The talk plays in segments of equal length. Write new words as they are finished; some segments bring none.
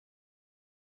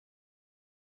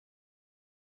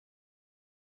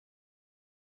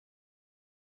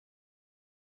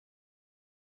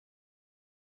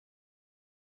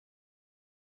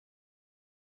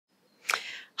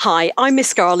Hi, I'm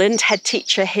Miss Garland, head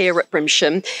teacher here at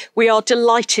Brimsham. We are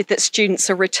delighted that students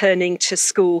are returning to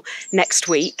school next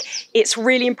week. It's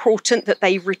really important that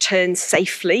they return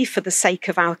safely for the sake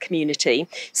of our community.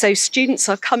 So students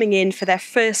are coming in for their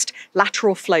first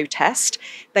lateral flow test.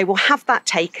 They will have that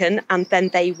taken and then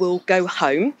they will go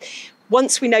home.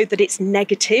 Once we know that it's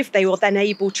negative, they are then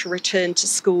able to return to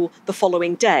school the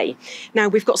following day. Now,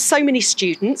 we've got so many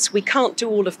students, we can't do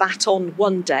all of that on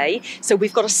one day, so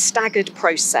we've got a staggered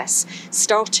process,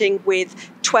 starting with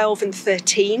 12 and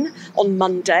 13 on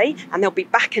Monday, and they'll be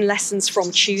back in lessons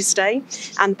from Tuesday.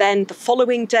 And then the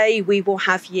following day, we will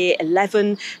have year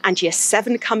 11 and year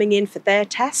 7 coming in for their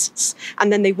tests,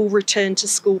 and then they will return to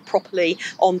school properly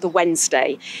on the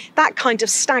Wednesday. That kind of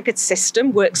staggered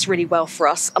system works really well for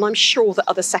us, and I'm sure that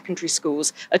other secondary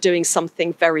schools are doing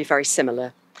something very, very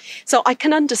similar. So I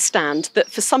can understand that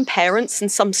for some parents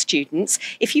and some students,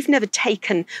 if you've never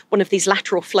taken one of these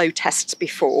lateral flow tests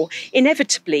before,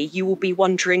 inevitably you will be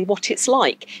wondering what it's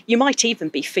like. You might even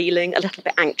be feeling a little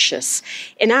bit anxious.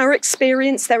 In our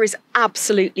experience, there is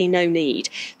absolutely no need.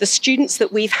 The students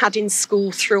that we've had in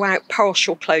school throughout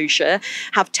partial closure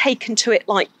have taken to it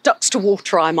like ducks to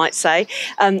water, I might say.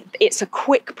 It's a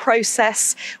quick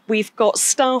process. We've got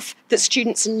staff that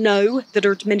students know that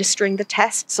are administering the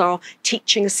tests, our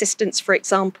teaching assistants, for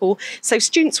example. So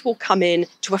students will come in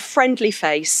to a friendly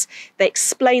face, they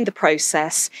explain the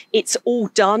process, it's all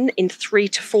done in 3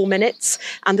 to 4 minutes,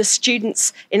 and the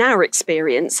students, in our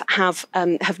experience, have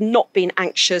not been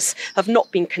anxious, have not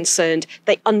been concerned,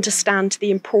 they understand the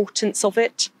importance of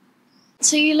it.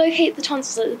 So you locate the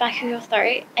tonsils at the back of your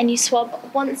throat and you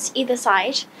swab once either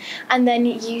side, and then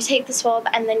you take the swab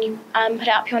and then you put it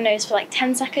up your nose for like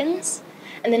 10 seconds.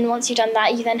 And then once you've done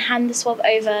that, you then hand the swab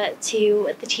over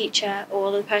to the teacher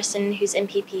or the person who's in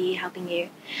PPE helping you.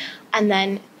 And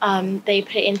then they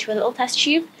put it into a little test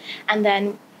tube and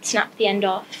then snap the end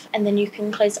off, and then you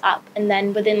can close it up. And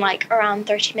then within like around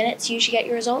 30 minutes, you usually get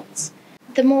your results.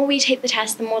 The more we take the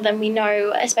test, the more then we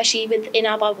know, especially within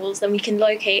our bubbles, then we can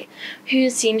locate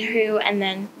who's seen who, and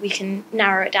then we can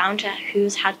narrow it down to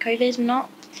who's had COVID and not.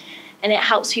 And it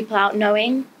helps people out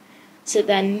knowing, so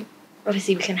then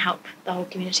obviously we can help the whole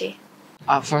community.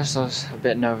 At first I was a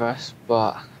bit nervous,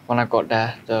 but when I got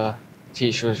there, the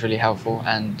teacher was really helpful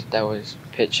and there was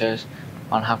pictures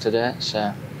on how to do it,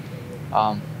 so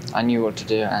I knew what to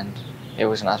do and it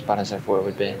wasn't as bad as I thought it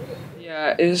would be.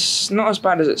 Yeah, it's not as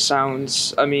bad as it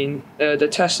sounds. I mean, the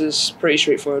test is pretty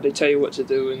straightforward. They tell you what to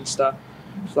do and stuff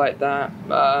like that.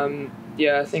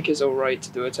 Yeah, I think it's alright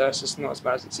to do a test. It's not as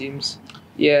bad as it seems.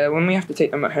 Yeah, when we have to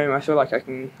take them at home, I feel like I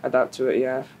can adapt to it,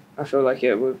 yeah. I feel like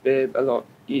it would be a lot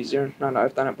easier now that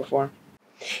I've done it before.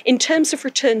 In terms of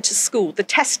return to school, the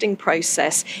testing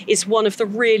process is one of the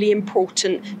really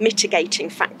important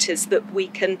mitigating factors that we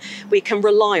can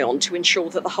rely on to ensure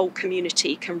that the whole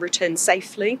community can return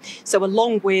safely. So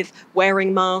along with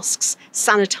wearing masks,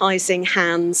 sanitising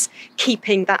hands,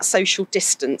 keeping that social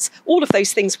distance, all of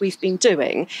those things we've been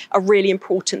doing are really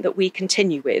important that we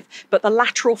continue with. But the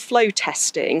lateral flow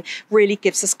testing really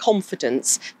gives us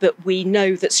confidence that we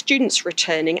know that students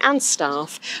returning and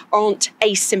staff aren't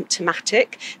asymptomatic,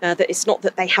 that it's not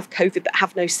that they have COVID but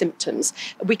have no symptoms.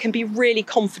 We can be really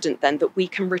confident then that we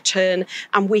can return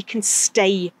and we can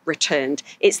stay returned.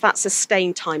 It's that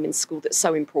sustained time in school that's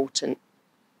so important.